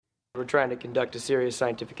We're trying to conduct a serious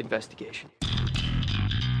scientific investigation.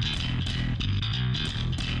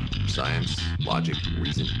 Science, logic,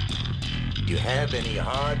 reason. Do you have any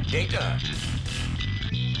hard data?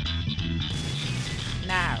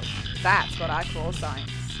 Now, that's what I call science.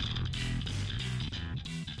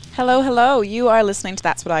 Hello. You are listening to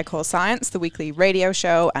That's What I Call Science, the weekly radio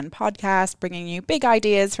show and podcast bringing you big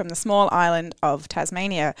ideas from the small island of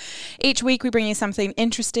Tasmania. Each week we bring you something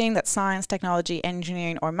interesting that's science, technology,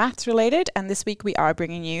 engineering or maths related, and this week we are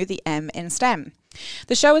bringing you the M in STEM.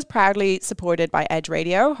 The show is proudly supported by Edge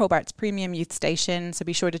Radio, Hobart's premium youth station, so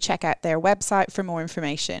be sure to check out their website for more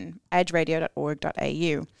information,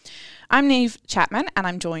 edgeradio.org.au. I'm Niamh Chapman and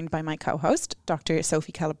I'm joined by my co-host, Dr.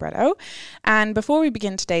 Sophie Calabretto. And before we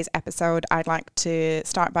begin today's episode, I'd like to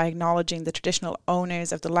start by acknowledging the traditional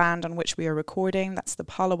owners of the land on which we are recording. That's the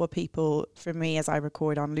Palawa people for me as I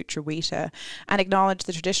record on Lutruwita, and acknowledge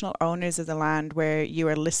the traditional owners of the land where you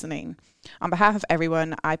are listening. On behalf of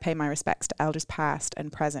everyone, I pay my respects to elders past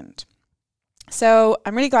and present. So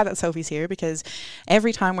I'm really glad that Sophie's here because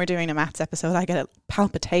every time we're doing a maths episode, I get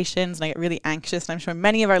palpitations and I get really anxious, and I'm sure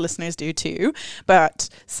many of our listeners do too. But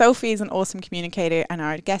Sophie is an awesome communicator and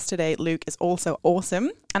our guest today, Luke, is also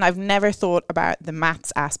awesome. And I've never thought about the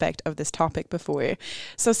maths aspect of this topic before.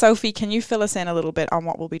 So Sophie, can you fill us in a little bit on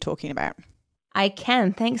what we'll be talking about? I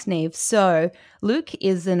can, thanks Niamh. So Luke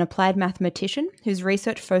is an applied mathematician whose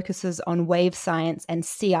research focuses on wave science and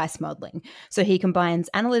sea ice modelling. So he combines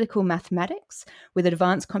analytical mathematics with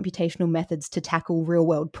advanced computational methods to tackle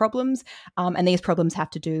real-world problems, and these problems have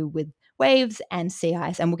to do with waves and sea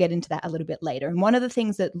ice, and we'll get into that a little bit later. And one of the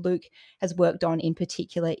things that Luke has worked on in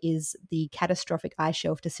particular is the catastrophic ice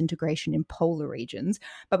shelf disintegration in polar regions.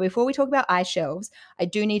 But before we talk about ice shelves, I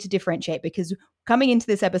do need to differentiate because coming into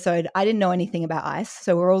this episode, I didn't know anything about ice,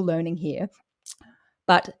 so we're all learning here.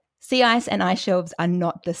 But sea ice and ice shelves are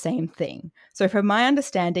not the same thing. So from my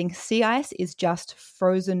understanding, sea ice is just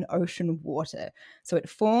frozen ocean water. So it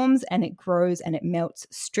forms and it grows and it melts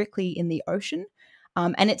strictly in the ocean.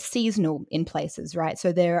 And it's seasonal in places, right?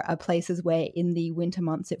 So there are places where in the winter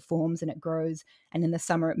months it forms and it grows, and in the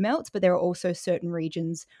summer it melts, but there are also certain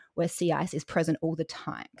regions where sea ice is present all the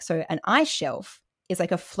time. So an ice shelf is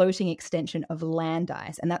like a floating extension of land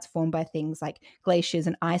ice, and that's formed by things like glaciers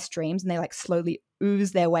and ice streams, and they like slowly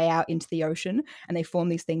ooze their way out into the ocean, and they form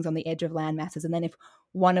these things on the edge of land masses. And then if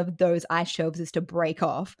one of those ice shelves is to break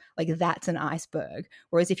off, like that's an iceberg.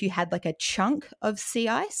 Whereas if you had like a chunk of sea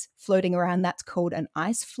ice floating around, that's called an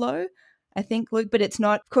ice flow, I think, Luke. But it's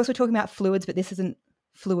not, of course, we're talking about fluids, but this isn't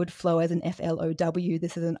fluid flow as an F-L-O-W.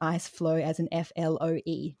 This is an ice flow as an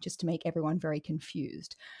F-L-O-E, just to make everyone very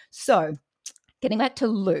confused. So getting back to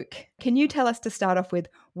Luke, can you tell us to start off with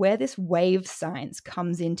where this wave science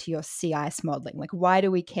comes into your sea ice modelling? Like, why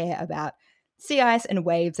do we care about sea ice and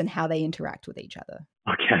waves and how they interact with each other?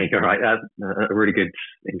 Okay, all right. That's a really good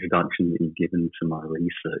introduction that you've given to my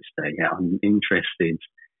research there. Yeah, I'm interested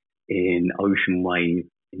in ocean wave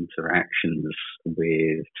interactions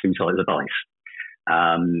with two types of ice.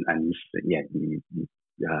 And yeah, you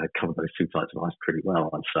covered those two types of ice pretty well,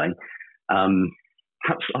 I'd say.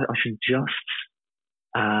 Perhaps I should just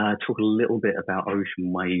talk a little bit about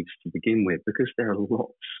ocean waves to begin with, because there are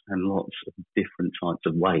lots and lots of different types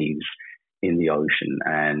of waves in the ocean,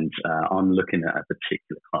 and I'm looking at a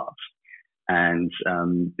particular class. And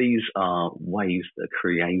these are waves that are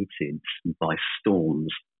created by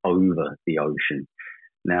storms over the ocean.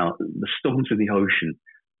 Now, the storms in the ocean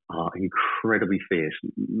are incredibly fierce,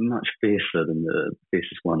 much fiercer than the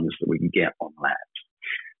fiercest ones that we can get on land.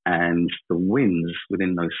 And the winds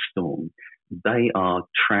within those storms, they are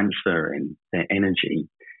transferring their energy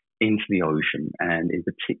into the ocean, and in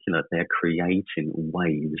particular, they're creating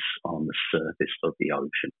waves on the surface of the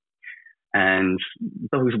ocean. And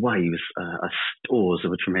those waves are stores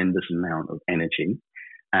of a tremendous amount of energy,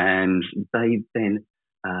 and they then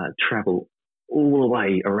travel all the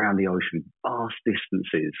way around the ocean, vast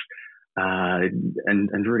distances,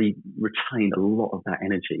 and really retain a lot of that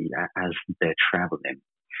energy as they're traveling.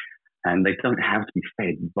 And they don't have to be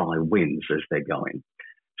fed by winds as they're going.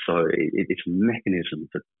 So it's a mechanism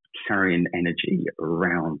for carrying energy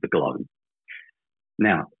around the globe.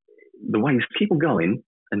 Now, the waves keep on going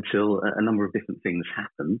until a number of different things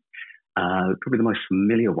happen. Probably the most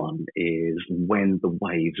familiar one is when the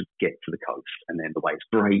waves get to the coast, and then the waves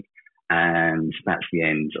break, and that's the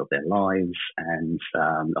end of their lives. And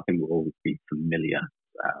I think we'll all be familiar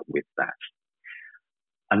with that.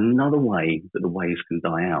 Another way that the waves can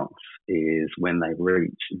die out is when they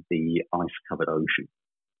reach the ice-covered ocean.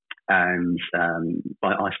 And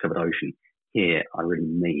by ice-covered ocean, here I really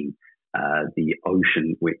mean the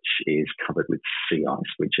ocean, which is covered with sea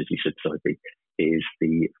ice, which, as you said, Sophie, is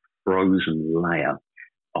the frozen layer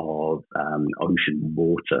of ocean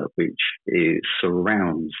water which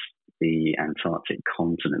surrounds the Antarctic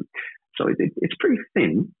continent. So it's pretty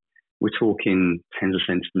thin. We're talking tens of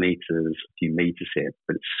centimetres, a few metres here,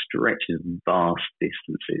 but it stretches vast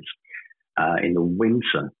distances. In the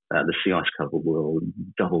winter, the sea ice cover will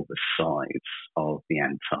double the size of the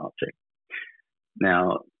Antarctic.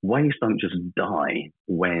 Now, waves don't just die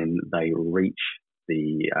when they reach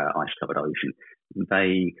the ice-covered ocean.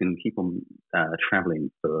 They can keep on travelling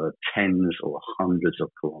for tens or hundreds of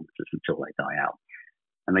kilometres until they die out.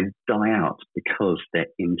 And they die out because they're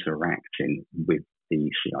interacting with the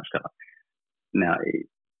sea ice cover. Now,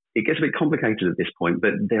 it gets a bit complicated at this point,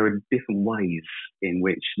 but there are different ways in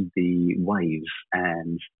which the waves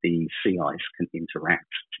and the sea ice can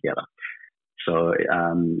interact together. So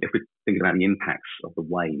if we're thinking about the impacts of the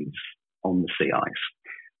waves on the sea ice,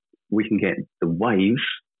 we can get the waves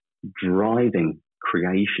driving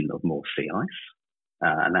creation of more sea ice,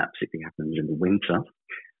 and that particularly happens in the winter.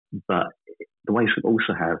 But the waves can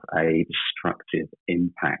also have a destructive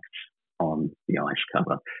impact on the ice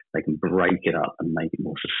cover. They can break it up and make it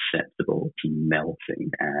more susceptible to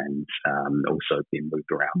melting and also being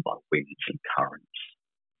moved around by winds and currents.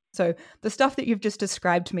 So the stuff that you've just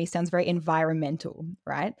described to me sounds very environmental,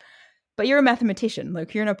 right? But you're a mathematician,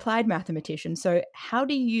 Luke. You're an applied mathematician. So how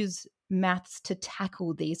do you use maths to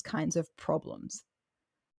tackle these kinds of problems?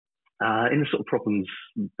 In the sort of problems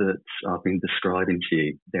that I've been describing to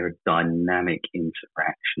you, there are dynamic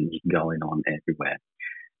interactions going on everywhere.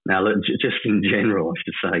 Now, look, just in general, I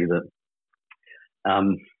should say that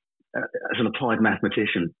as an applied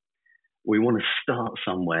mathematician, we want to start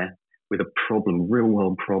somewhere with a problem,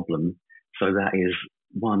 real-world problem, so that is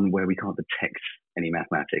one where we can't detect any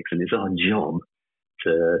mathematics. And it's our job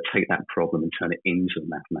to take that problem and turn it into a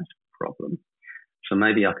mathematical problem. So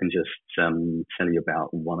maybe I can just tell you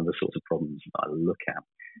about one of the sorts of problems that I look at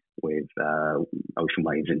with ocean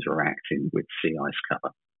waves interacting with sea ice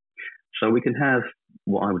cover. So we can have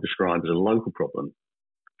what I would describe as a local problem,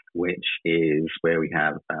 which is where we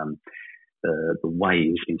have the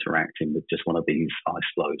waves interacting with just one of these ice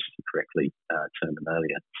flows, as you correctly termed them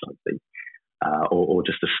earlier, Sophie, or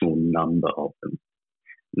just a small number of them.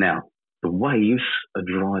 Now, the waves are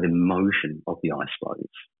driving motion of the ice flows.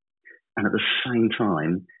 And at the same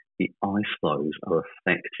time, the ice flows are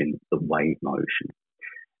affecting the wave motion.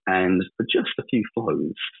 And for just a few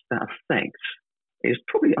flows, that effect is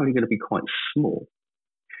probably only going to be quite small.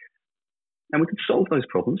 And we can solve those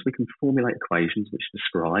problems. We can formulate equations which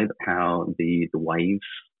describe how the waves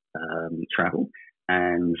travel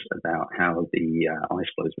and about how the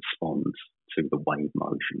ice flows respond to the wave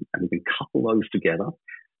motion. And we can couple those together.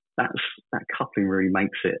 That coupling really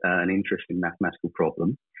makes it an interesting mathematical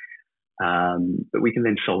problem. But we can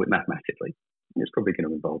then solve it mathematically. It's probably going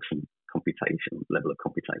to involve some computation, level of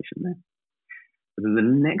computation there. But then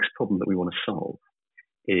the next problem that we want to solve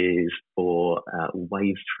is for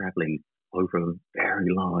waves traveling over a very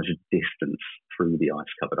large distance through the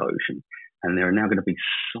ice-covered ocean. And there are now going to be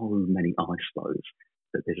so many ice flows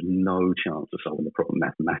that there's no chance of solving the problem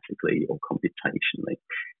mathematically or computationally.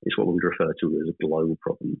 It's what we would refer to as a global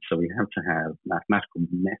problem. So we have to have mathematical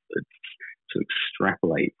methods to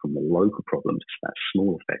extrapolate from the local problem, just that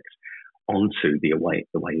small effect, onto the waves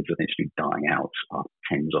eventually dying out up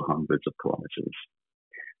tens or hundreds of kilometres.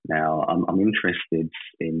 Now, I'm interested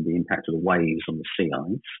in the impact of the waves on the sea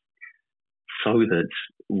ice so that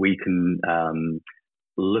we can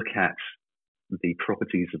look at the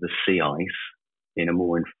properties of the sea ice in a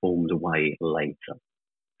more informed way later.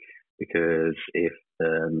 Because if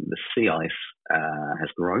the sea ice has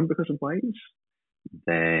grown because of waves,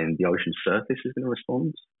 then the ocean surface is going to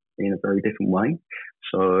respond in a very different way.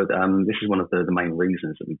 So this is one of the main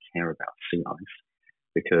reasons that we care about sea ice,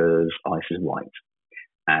 because ice is white,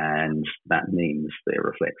 and that means that it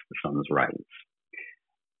reflects the sun's rays.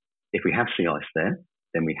 If we have sea ice there,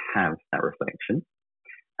 then we have that reflection,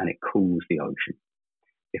 and it cools the ocean.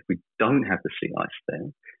 If we don't have the sea ice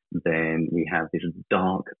there, then we have this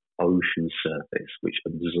dark ocean surface which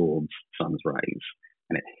absorbs sun's rays,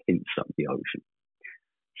 and it heats up the ocean.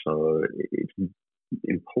 So it's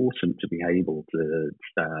important to be able to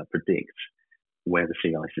predict where the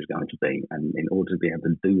sea ice is going to be. And in order to be able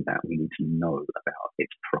to do that, we need to know about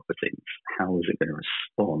its properties. How is it going to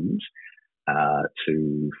respond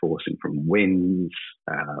to forcing from winds,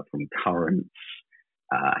 from currents?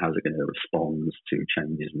 How is it going to respond to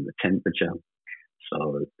changes in the temperature?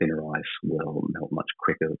 So thinner ice will melt much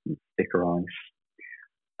quicker than thicker ice.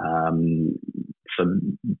 So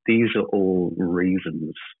these are all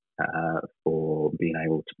reasons for being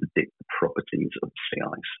able to predict the properties of sea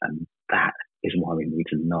ice, and that is why we need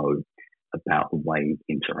to know about the wave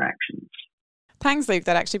interactions. Thanks, Luke.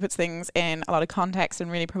 That actually puts things in a lot of context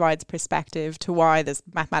and really provides perspective to why this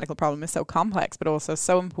mathematical problem is so complex, but also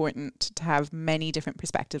so important to have many different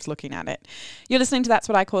perspectives looking at it. You're listening to That's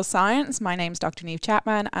What I Call Science. My name's Dr. Niamh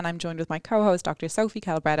Chapman, and I'm joined with my co-host, Dr. Sophie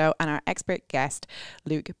Calabretto, and our expert guest,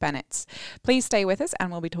 Luke Bennett. Please stay with us,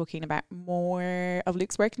 and we'll be talking about more of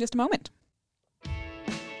Luke's work in just a moment.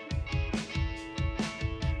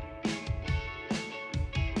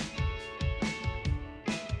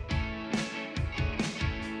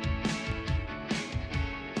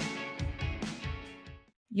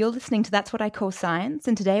 You're listening to That's What I Call Science,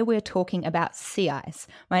 and today we're talking about sea ice.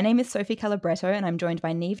 My name is Sophie Calabretto, and I'm joined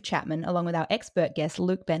by Niamh Chapman, along with our expert guest,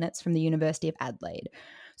 Luke Bennett from the University of Adelaide.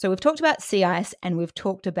 So we've talked about sea ice, and we've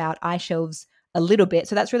talked about ice shelves a little bit,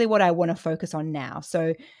 so that's really what I want to focus on now.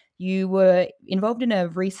 So you were involved in a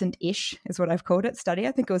recent-ish, is what I've called it, study,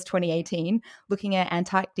 I think it was 2018, looking at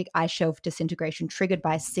Antarctic ice shelf disintegration triggered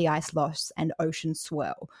by sea ice loss and ocean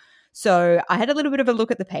swirl. So I had a little bit of a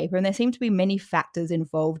look at the paper, and there seem to be many factors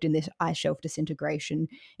involved in this ice shelf disintegration,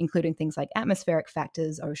 including things like atmospheric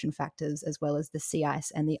factors, ocean factors, as well as the sea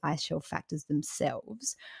ice and the ice shelf factors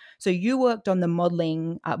themselves. So you worked on the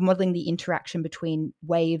modelling the interaction between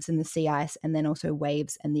waves and the sea ice, and then also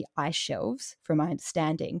waves and the ice shelves, from my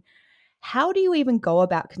understanding. How do you even go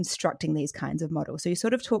about constructing these kinds of models? So you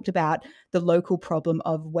sort of talked about the local problem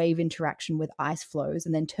of wave interaction with ice flows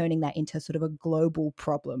and then turning that into sort of a global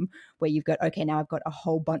problem where you've got, okay, now I've got a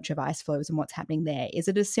whole bunch of ice flows and what's happening there. Is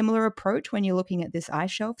it a similar approach when you're looking at this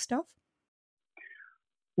ice shelf stuff?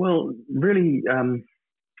 Well, really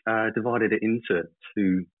divided it into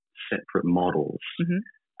two separate models.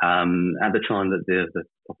 Mm-hmm. At the time that the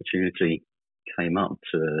opportunity came up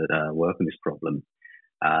to work on this problem,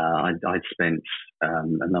 I'd spent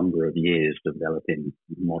a number of years developing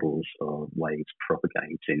models of waves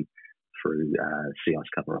propagating through sea ice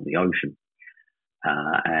cover on the ocean.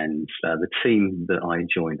 And the team that I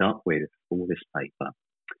joined up with for this paper,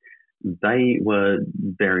 they were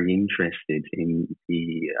very interested in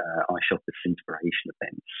the ice shelf disintegration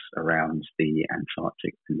events around the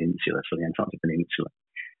Antarctic Peninsula. So the Antarctic Peninsula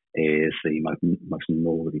is the most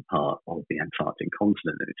northerly part of the Antarctic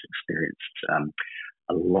continent, and it's experienced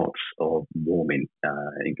a lot of warming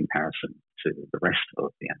in comparison to the rest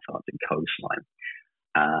of the Antarctic coastline.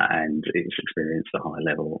 And it's experienced a high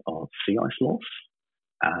level of sea ice loss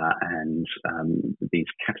and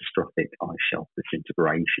these catastrophic ice shelf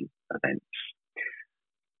disintegration events.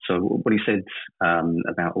 So what he said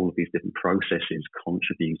about all of these different processes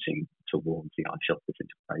contributing towards the ice shelf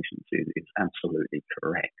disintegrations is absolutely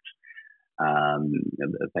correct.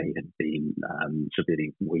 They had been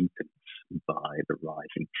severely weakened by the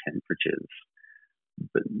rising temperatures.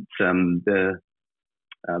 But the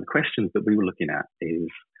questions that we were looking at is,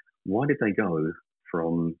 why did they go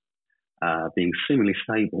from being seemingly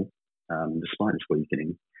stable, despite this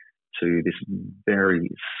weakening, to this very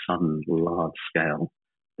sudden, large-scale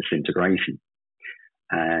disintegration?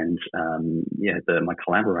 And my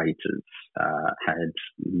collaborators had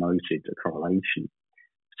noted a correlation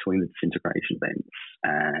between the disintegration events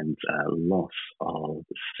and loss of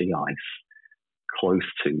sea ice close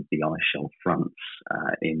to the ice shelf fronts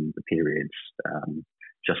in the periods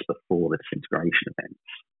just before the disintegration events.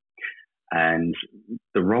 And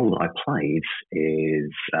the role that I played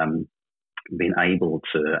is being able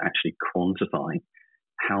to actually quantify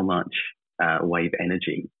how much wave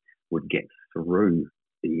energy would get through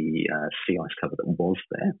the sea ice cover that was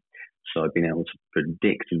there. So I've been able to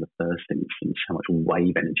predict in the first instance how much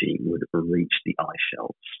wave energy would reach the ice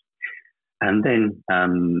shelves. And then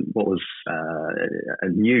what was a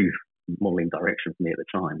new modelling direction for me at the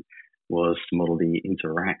time was to model the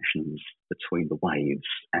interactions between the waves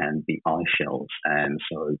and the ice shelves, and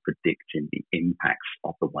so predicting the impacts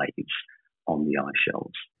of the waves on the ice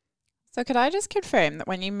shelves. So could I just confirm that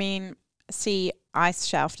when you mean sea ice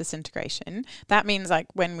shelf disintegration, that means like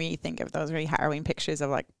when we think of those really harrowing pictures of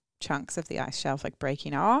like chunks of the ice shelf like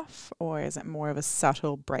breaking off, or is it more of a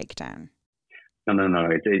subtle breakdown? No.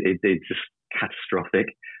 It's just catastrophic.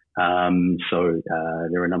 So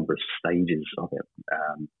there are a number of stages of it.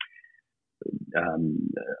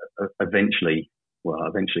 Eventually,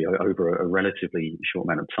 over a relatively short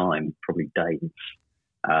amount of time, probably days,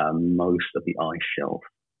 most of the ice shelf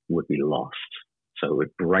would be lost. So it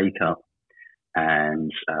would break up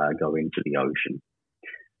and go into the ocean.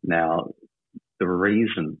 Now, the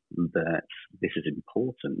reason that this is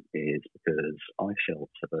important is because ice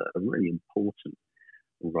shelves have a really important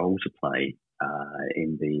role to play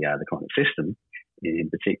in the climate system in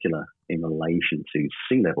particular in relation to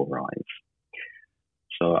sea level rise.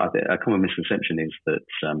 So a common misconception is that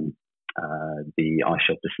the ice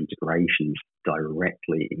shelf disintegrations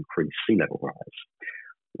directly increase sea level rise.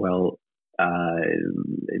 Well,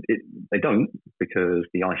 they don't, because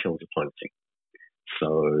the ice shelves are floating. So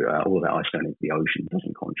all of that ice going into the ocean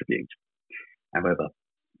doesn't contribute. However,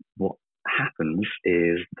 what happens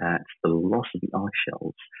is that the loss of the ice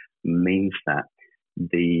shelves means that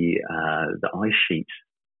the ice sheet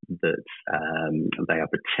that they are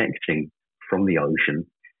protecting from the ocean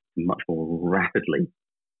much more rapidly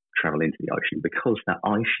travel into the ocean. Because that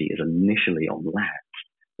ice sheet is initially on land,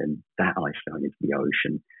 then that ice going into the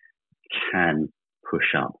ocean can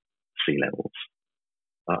push up sea levels.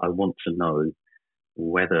 I want to know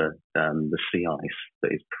whether the sea ice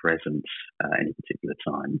that is present at any particular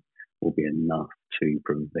time will be enough to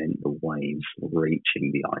prevent the waves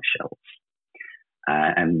reaching the ice shelves.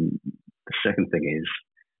 And the second thing is,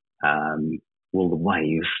 will the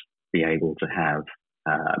waves be able to have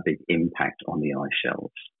a big impact on the ice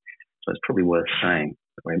shelves? So it's probably worth saying,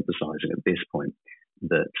 or emphasising at this point,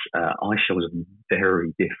 that ice shelves are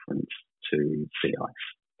very different to sea ice.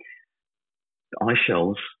 The ice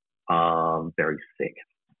shelves are very thick.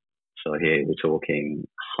 So here we're talking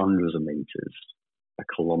hundreds of meters, a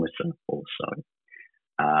kilometre or so.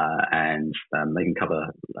 And they can cover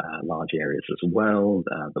large areas as well.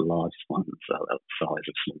 The largest ones are the size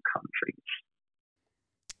of small countries.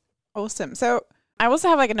 Awesome. So I also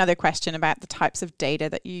have another question about the types of data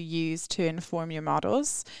that you use to inform your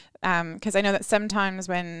models, because I know that sometimes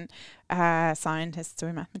when scientists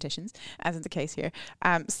or mathematicians, as is the case here,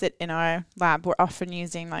 sit in our lab, we're often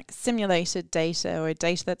using simulated data or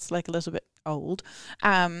data that's a little bit old.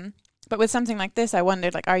 But with something like this, I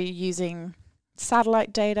wondered, are you using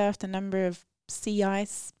satellite data of the number of sea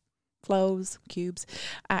ice flows, cubes,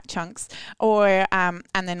 chunks, or and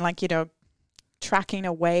then tracking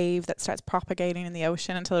a wave that starts propagating in the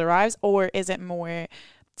ocean until it arrives, or is it more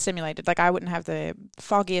simulated? I wouldn't have the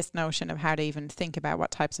foggiest notion of how to even think about what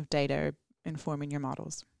types of data are informing your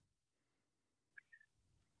models.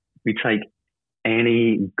 We take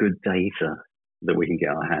any good data that we can get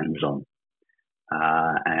our hands on.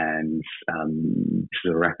 And this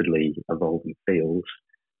is a rapidly evolving field,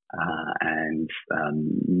 and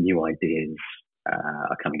new ideas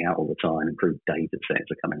are coming out all the time, improved data sets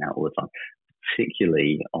are coming out all the time,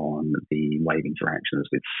 particularly on the wave interactions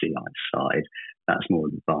with sea ice side. That's more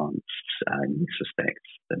advanced in this respect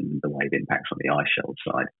than the wave impacts on the ice shelf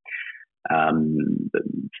side. But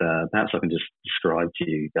perhaps I can just describe to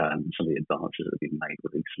you some of the advances that have been made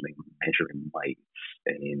recently in measuring waves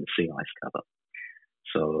in the sea ice cover.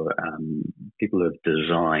 So people have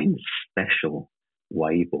designed special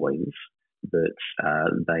wave buoys that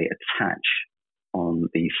they attach on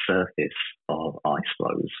the surface of ice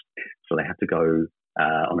flows. So they have to go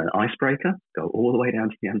on an icebreaker, go all the way down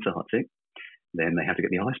to the Antarctic. Then they have to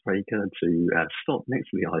get the icebreaker to stop next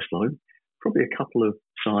to the ice floe. Probably a couple of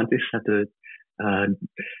scientists had to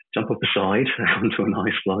jump off the side onto an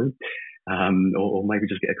ice floe, or maybe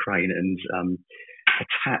just get a crane and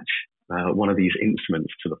attach one of these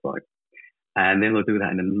instruments to the floe. And then they'll do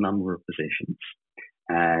that in a number of positions.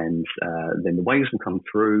 And then the waves will come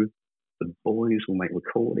through. The buoys will make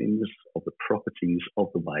recordings of the properties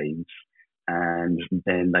of the waves, and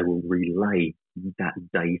then they will relay that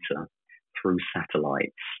data through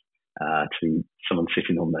satellites to someone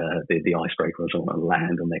sitting on the icebreaker or someone on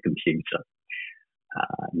land on their computer.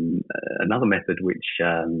 Another method which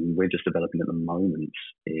we're just developing at the moment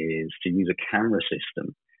is to use a camera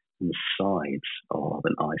system on the sides of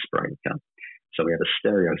an icebreaker. So we have a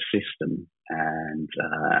stereo system, and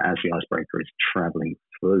as the icebreaker is traveling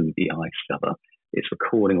through the ice cover, it's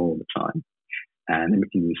recording all the time. And then we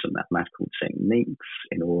can use some mathematical techniques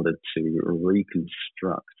in order to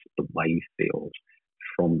reconstruct the wave field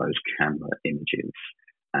from those camera images.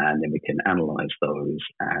 And then we can analyze those,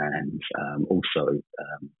 and also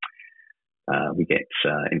we get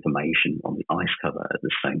information on the ice cover at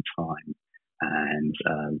the same time. And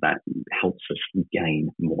that helps us gain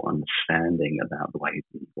more understanding about the way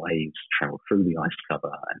the waves travel through the ice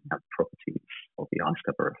cover and how the properties of the ice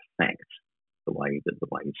cover affect the way that the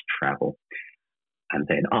waves travel. And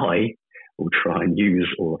then I will try and use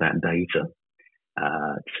all of that data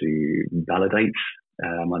to validate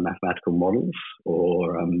my mathematical models,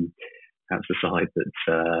 or perhaps decide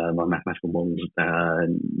that my mathematical models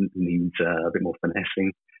need a bit more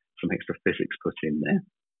finessing, some extra physics put in there.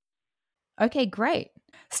 Okay, great.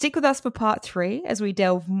 Stick with us for part 3 as we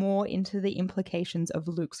delve more into the implications of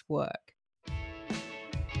Luke's work.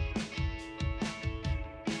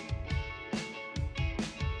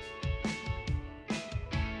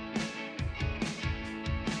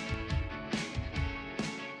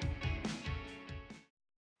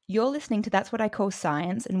 You're listening to That's What I Call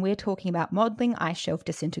Science, and we're talking about modelling ice shelf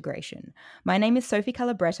disintegration. My name is Sophie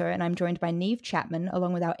Calabretto, and I'm joined by Neve Chapman,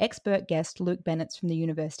 along with our expert guest, Luke Bennetts from the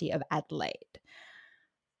University of Adelaide.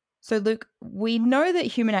 So, Luke, we know that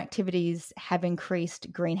human activities have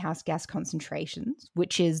increased greenhouse gas concentrations,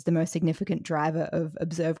 which is the most significant driver of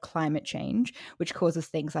observed climate change, which causes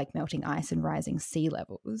things like melting ice and rising sea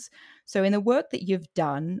levels. So, in the work that you've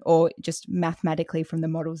done, or just mathematically from the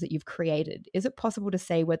models that you've created, is it possible to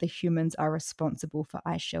say whether humans are responsible for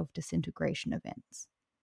ice shelf disintegration events?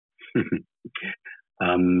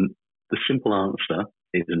 The simple answer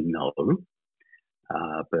is no,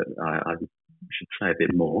 but I should say a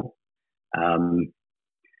bit more.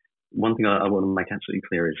 One thing I want to make absolutely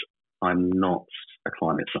clear is I'm not a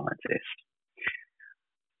climate scientist.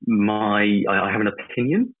 I have an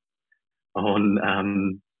opinion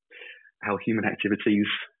on how human activities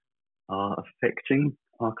are affecting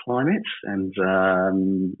our climate, and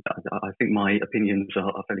I think my opinions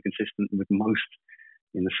are fairly consistent with most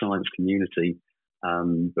in the science community.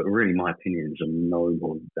 But really, my opinions are no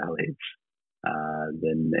more valid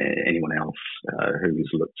than anyone else who's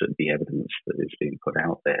looked at the evidence that is being put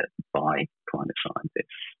out there by climate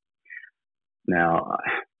scientists. Now,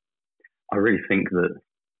 I really think that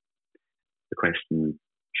the question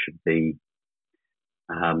should be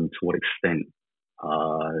to what extent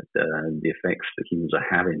are the effects that humans are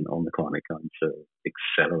having on the climate going to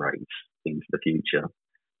accelerate into the future?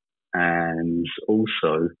 And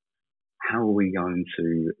also, how are we going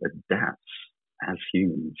to adapt as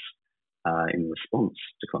humans in response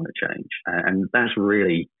to climate change? And that's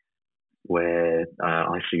really where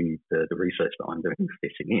I see the research that I'm doing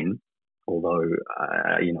fitting in. Although,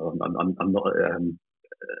 I'm not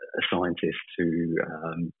a scientist who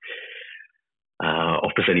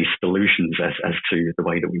offers any solutions as to the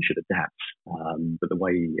way that we should adapt. But the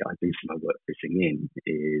way I do see my work fitting in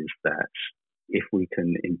is that if we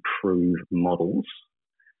can improve models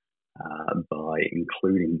by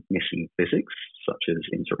including missing physics, such as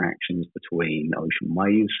interactions between ocean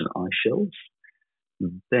waves and ice shelves,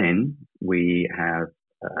 then we have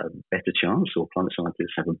a better chance, or climate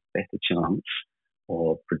scientists have a better chance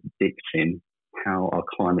of predicting how our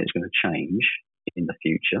climate is going to change in the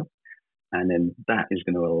future. And then that is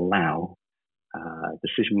going to allow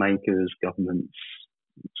decision makers, governments,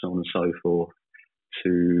 so on and so forth,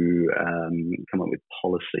 to come up with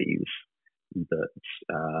policies that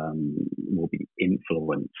will be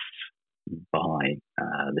influenced by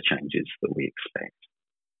the changes that we expect.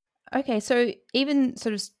 Okay, so even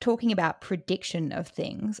sort of talking about prediction of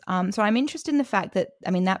things, so I'm interested in the fact that,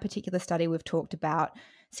 that particular study we've talked about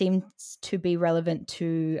seems to be relevant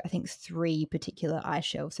to, I think, 3 particular ice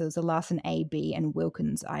shelves. So there's the Larsen A, B, and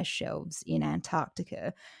Wilkins ice shelves in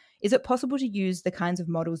Antarctica. Is it possible to use the kinds of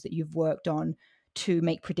models that you've worked on to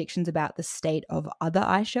make predictions about the state of other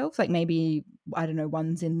ice shelves, like maybe, I don't know,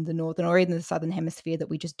 ones in the northern or even the southern hemisphere that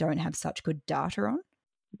we just don't have such good data on?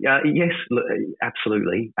 Yes,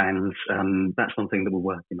 absolutely. And that's something that we're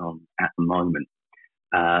working on at the moment.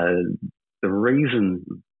 The reason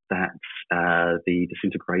that the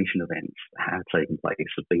disintegration events have taken place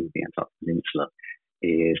have been the Antarctic Peninsula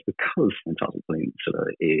is because the Antarctic Peninsula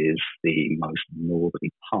is the most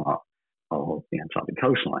northerly part of the Antarctic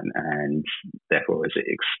coastline, and therefore as it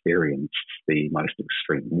experienced the most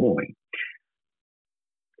extreme warming.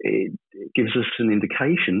 It gives us an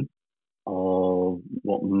indication of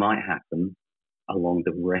what might happen along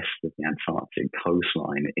the rest of the Antarctic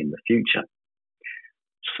coastline in the future.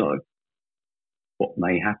 So what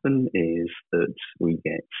may happen is that we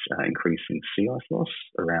get increasing sea ice loss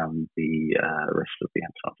around the rest of the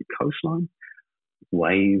Antarctic coastline,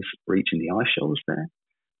 waves reaching the ice shelves there,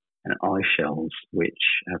 and ice shelves which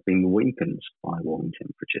have been weakened by warming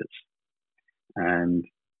temperatures. And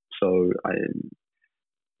so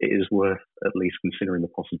it is worth at least considering the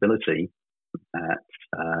possibility that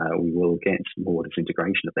we will get more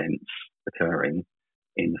disintegration events occurring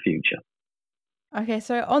in the future. Okay,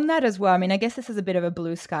 so on that as well, I guess this is a bit of a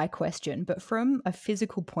blue sky question, but from a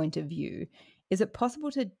physical point of view, is it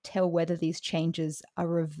possible to tell whether these changes are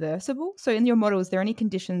reversible? So in your model, is there any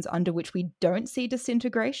conditions under which we don't see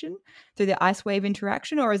disintegration through the ice wave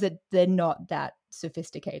interaction, or is it they're not that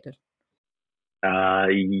sophisticated?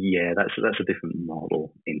 Yeah, that's a different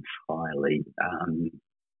model entirely.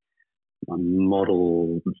 My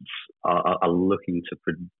models are looking to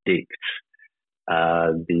predict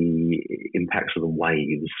the impacts of the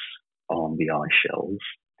waves on the ice shelves.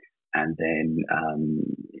 And then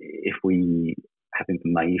if we have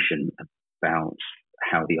information about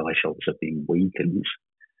how the ice shelves have been weakened,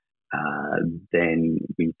 then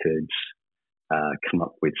we could come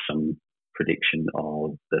up with some prediction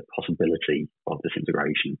of the possibility of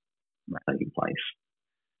disintegration taking place.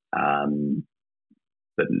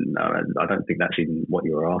 But no, I don't think that's even what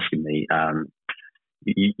you were asking me.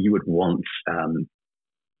 You would want an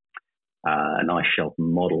ice shelf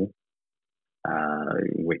model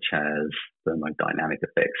which has thermodynamic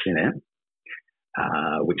effects in it,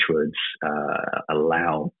 which would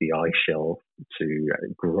allow the ice shelf to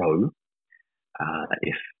grow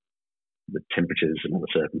if the temperatures and other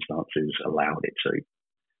circumstances allowed it to.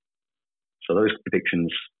 So those predictions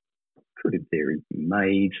could, in theory, be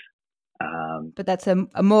made. But that's a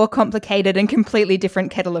more complicated and completely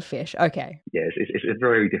different kettle of fish. Okay. Yes, it's a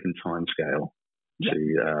very different timescale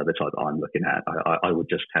to the type I'm looking at. I would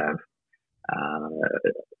just have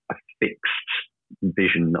a fixed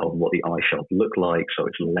vision of what the ice shelf looked like, so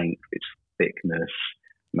its length, its thickness,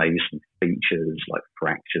 maybe some features like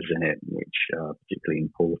fractures in it, which are particularly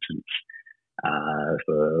important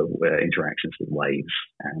for interactions with waves.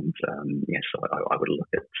 And yes, I would look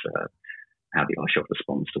at how the ice shelf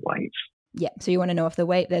responds to waves. Yeah, so you want to know if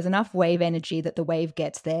there's enough wave energy that the wave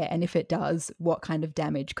gets there, and if it does, what kind of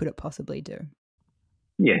damage could it possibly do?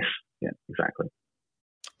 Yes, yeah, exactly.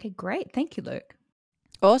 Okay, great. Thank you, Luke.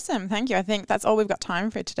 Awesome. Thank you. I think that's all we've got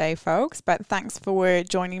time for today, folks. But thanks for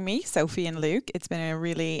joining me, Sophie and Luke. It's been a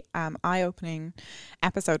really eye-opening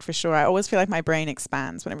episode for sure. I always feel like my brain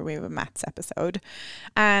expands whenever we have a maths episode.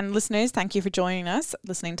 And listeners, thank you for joining us,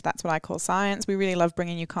 listening to That's What I Call Science. We really love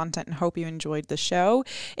bringing you content and hope you enjoyed the show.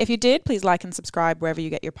 If you did, please like and subscribe wherever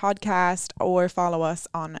you get your podcast, or follow us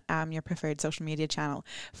on your preferred social media channel.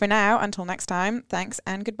 For now, until next time, thanks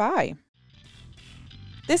and goodbye.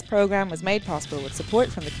 This programme was made possible with support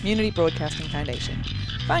from the Community Broadcasting Foundation.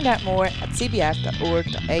 Find out more at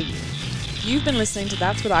cbf.org.au. You've been listening to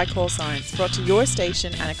That's What I Call Science, brought to your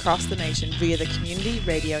station and across the nation via the Community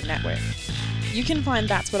Radio Network. You can find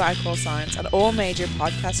That's What I Call Science on all major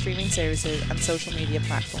podcast streaming services and social media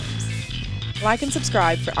platforms. Like and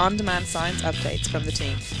subscribe for on-demand science updates from the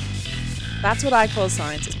team. That's What I Call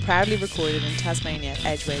Science is proudly recorded in Tasmania at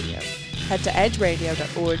Edge Radio. Head to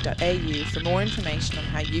edgeradio.org.au for more information on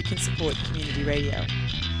how you can support community radio.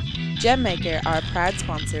 GemMaker are a proud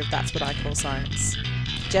sponsor of That's What I Call Science.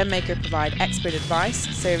 GemMaker provide expert advice,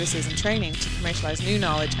 services and training to commercialise new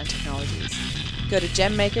knowledge and technologies. Go to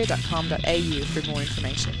gemmaker.com.au for more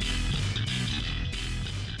information.